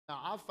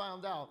I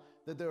found out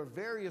that there are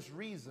various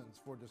reasons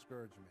for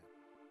discouragement.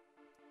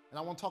 And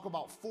I want to talk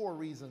about 4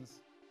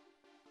 reasons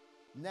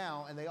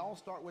now, and they all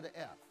start with an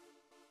F.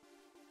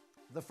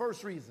 The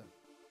first reason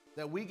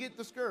that we get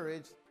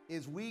discouraged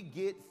is we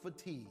get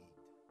fatigued.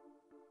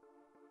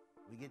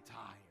 We get tired.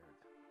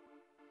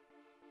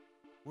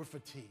 We're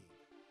fatigued.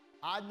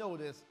 I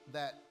notice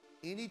that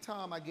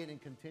anytime I get in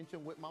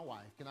contention with my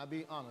wife, can I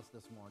be honest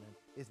this morning,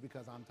 it's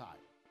because I'm tired.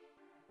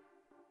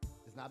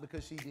 It's not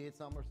because she did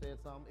something or said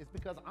something. It's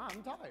because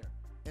I'm tired.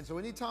 And so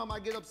anytime I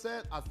get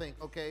upset, I think,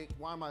 okay,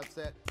 why am I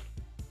upset?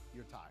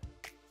 You're tired.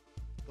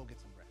 Go get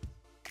some rest.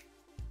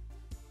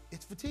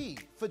 It's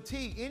fatigue.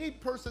 Fatigue. Any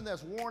person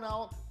that's worn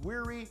out,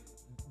 weary,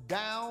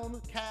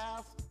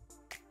 downcast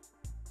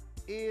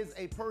is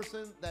a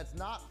person that's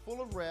not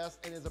full of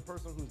rest and is a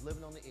person who's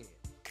living on the edge,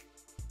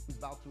 who's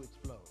about to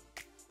explode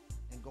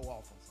and go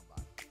off on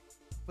somebody.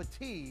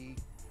 Fatigue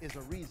is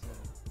a reason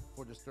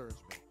for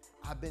discouragement.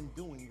 I've been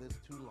doing this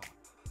too long.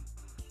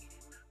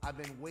 I've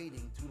been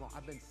waiting too long.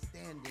 I've been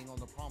standing on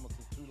the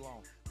promises too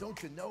long.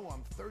 Don't you know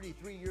I'm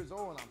 33 years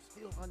old and I'm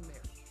still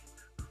unmarried?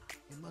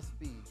 It must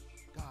be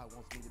God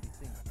wants me to be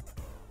single.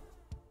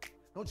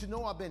 Don't you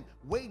know I've been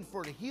waiting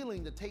for the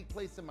healing to take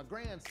place in my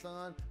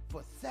grandson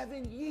for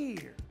 7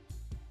 years?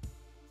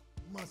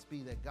 It must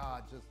be that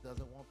God just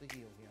doesn't want to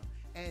heal him.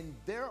 And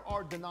there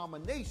are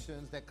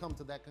denominations that come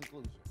to that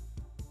conclusion,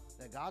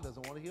 that God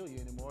doesn't want to heal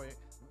you anymore.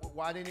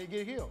 Why didn't he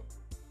get healed?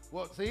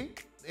 Well, see,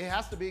 it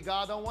has to be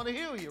God don't want to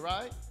heal you,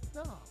 right?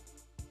 No,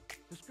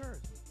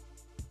 discouragement.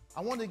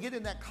 I wanted to get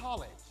in that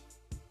college,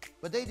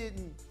 but they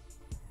didn't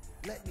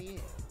let me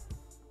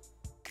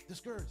in.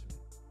 Discouragement.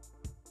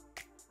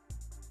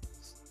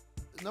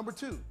 Number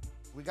 2,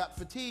 we got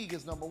fatigue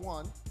as number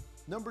 1.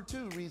 Number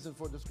 2 reason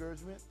for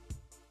discouragement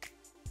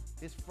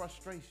is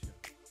frustration.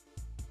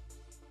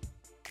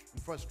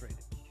 I'm frustrated.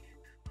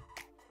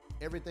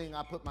 Everything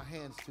I put my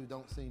hands to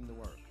don't seem to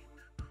work.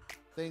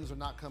 Things are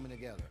not coming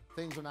together.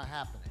 Things are not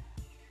happening.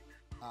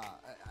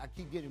 I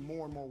keep getting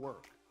more and more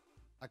work.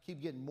 I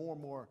keep getting more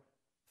and more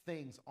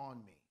things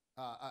on me.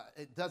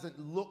 It doesn't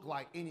look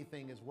like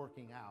anything is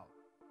working out.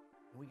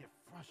 And we get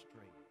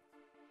frustrated.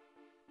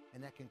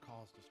 And that can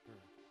cause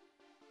discouragement.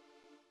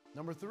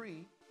 Number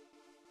 3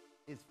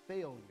 is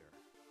failure.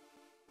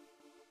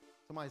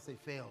 Somebody say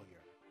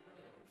failure.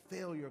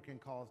 Failure can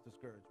cause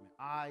discouragement.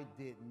 I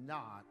did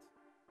not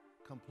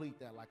complete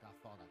that like I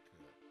thought I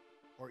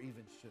could or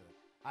even should.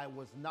 I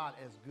was not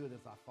as good as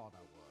I thought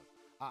I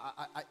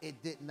was.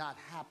 It did not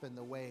happen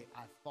the way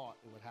I thought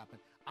it would happen.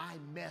 I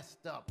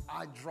messed up.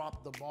 I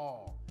dropped the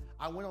ball.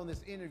 I went on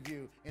this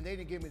interview and they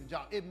didn't give me the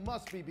job. It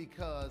must be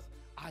because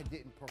I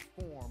didn't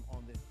perform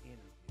on this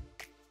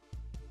interview.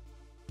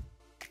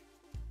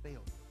 Failure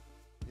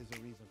is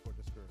a reason for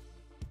discouragement.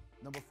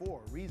 Number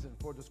 4, reason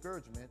for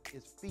discouragement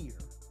is fear.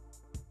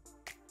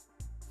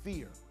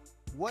 Fear.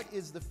 What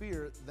is the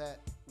fear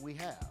that we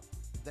have?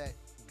 That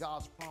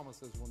God's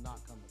promises will not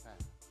come to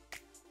pass.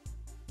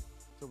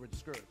 So we're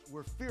discouraged.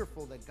 We're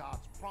fearful that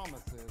God's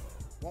promises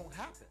won't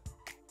happen.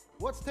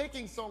 What's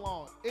taking so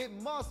long? It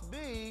must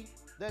be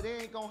that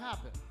it ain't gonna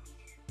happen.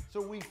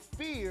 So we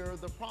fear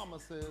the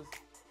promises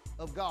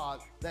of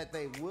God that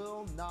they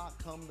will not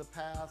come to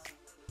pass,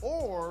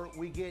 or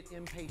we get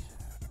impatient.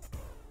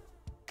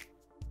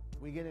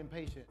 We get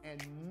impatient,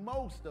 and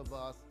most of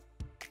us,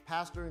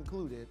 pastor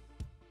included,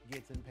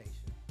 gets impatient.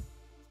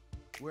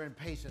 We're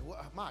impatient.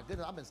 Well, my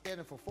goodness, I've been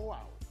standing for 4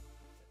 hours,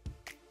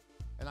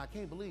 and I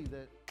can't believe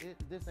that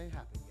this ain't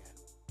happened yet.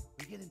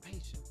 We get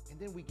impatient, and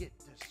then we get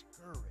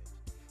discouraged.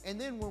 And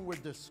then when we're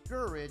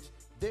discouraged,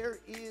 there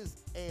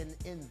is an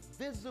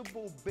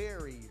invisible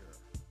barrier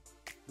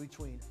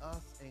between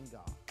us and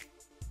God.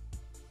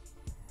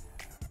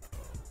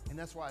 And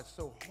that's why it's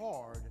so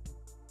hard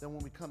that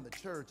when we come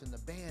to church and the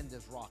band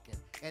is rocking,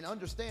 and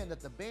understand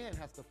that the band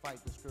has to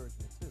fight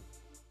discouragement too.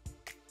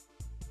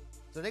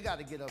 So they got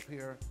to get up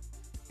here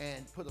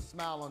and put a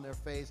smile on their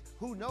face.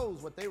 Who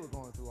knows what they were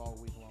going through all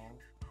week long,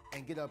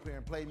 and get up here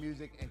and play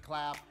music and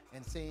clap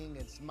and sing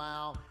and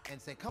smile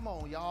and say, come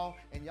on, y'all.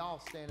 And y'all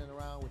standing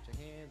around with your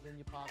hands in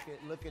your pocket,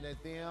 looking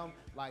at them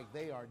like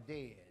they are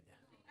dead.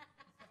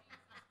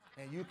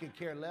 And you can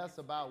care less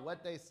about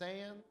what they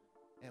saying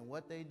and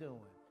what they doing.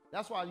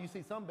 That's why you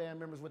see some band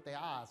members with their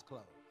eyes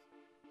closed,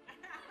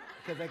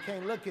 because they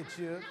can't look at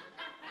you,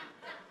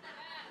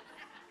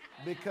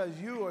 because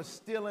you are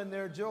stealing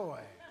their joy,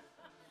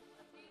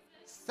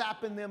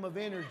 sapping them of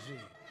energy.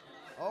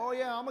 Oh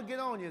yeah, I'm gonna get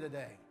on you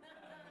today.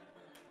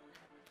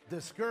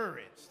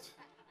 Discouraged.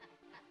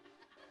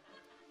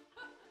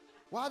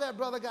 Why that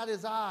brother got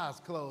his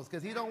eyes closed?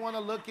 Because he don't want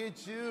to look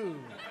at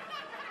you.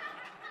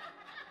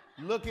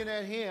 Looking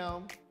at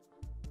him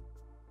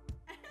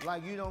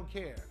like you don't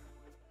care.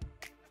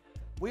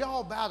 We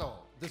all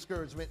battle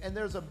discouragement, and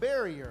there's a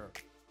barrier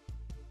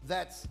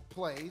that's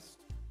placed,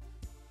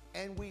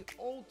 and we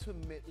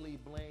ultimately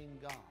blame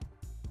God.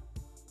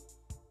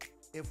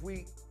 If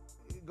we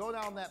go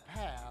down that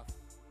path,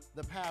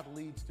 the path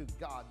leads to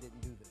God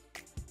didn't do this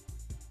for me.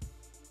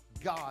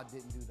 God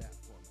didn't do that for me.